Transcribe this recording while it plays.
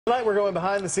Tonight we're going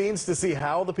behind the scenes to see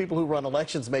how the people who run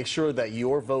elections make sure that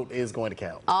your vote is going to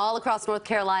count. All across North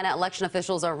Carolina, election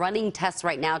officials are running tests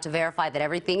right now to verify that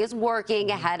everything is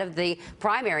working ahead of the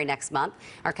primary next month.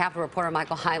 Our Capitol reporter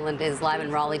Michael Hyland is live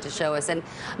in Raleigh to show us. And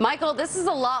Michael, this is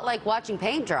a lot like watching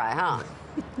paint dry, huh?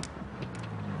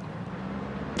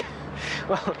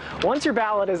 Well, once your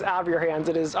ballot is out of your hands,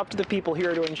 it is up to the people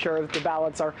here to ensure that the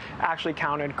ballots are actually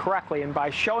counted correctly. And by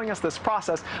showing us this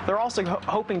process, they're also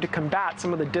hoping to combat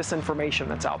some of the disinformation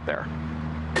that's out there.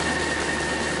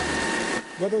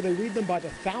 Whether they read them by the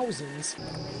thousands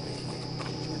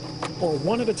or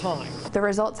one at a time, the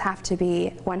results have to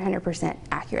be 100%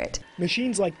 accurate.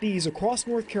 Machines like these across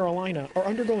North Carolina are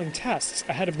undergoing tests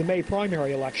ahead of the May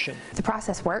primary election. The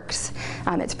process works.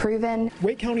 It's proven.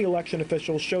 Wake County election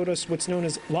officials showed us what's known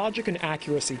as logic and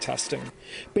accuracy testing.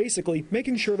 Basically,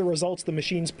 making sure the results the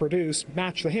machines produce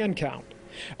match the hand count.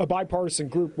 A bipartisan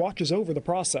group watches over the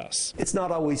process. It's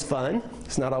not always fun,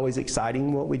 it's not always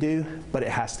exciting what we do, but it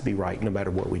has to be right no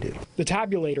matter what we do. The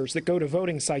tabulators that go to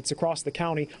voting sites across the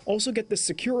county also get this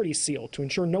security seal to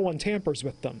ensure no one tampers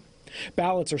with them.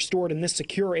 Ballots are stored in this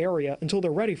secure area until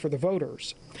they're ready for the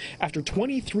voters. After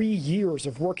 23 years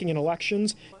of working in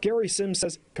elections, Gary Sims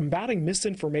says combating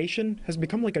misinformation has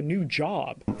become like a new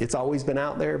job. It's always been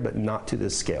out there, but not to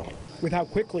this scale. With how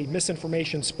quickly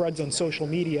misinformation spreads on social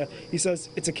media, he says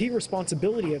it's a key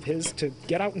responsibility of his to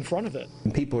get out in front of it.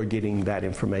 People are getting that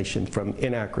information from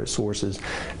inaccurate sources,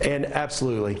 and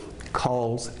absolutely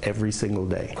calls every single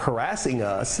day. Harassing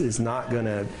us is not going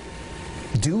to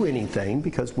do anything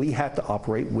because we have to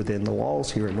operate within the laws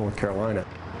here in North Carolina.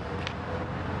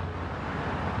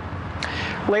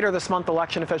 Later this month,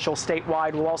 election officials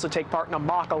statewide will also take part in a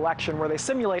mock election where they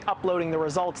simulate uploading the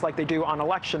results like they do on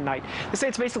election night. They say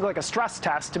it's basically like a stress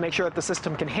test to make sure that the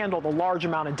system can handle the large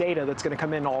amount of data that's going to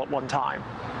come in all at one time.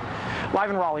 Live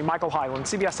in Raleigh, Michael Hyland,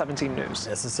 CBS 17 News.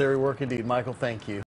 Necessary work indeed. Michael, thank you.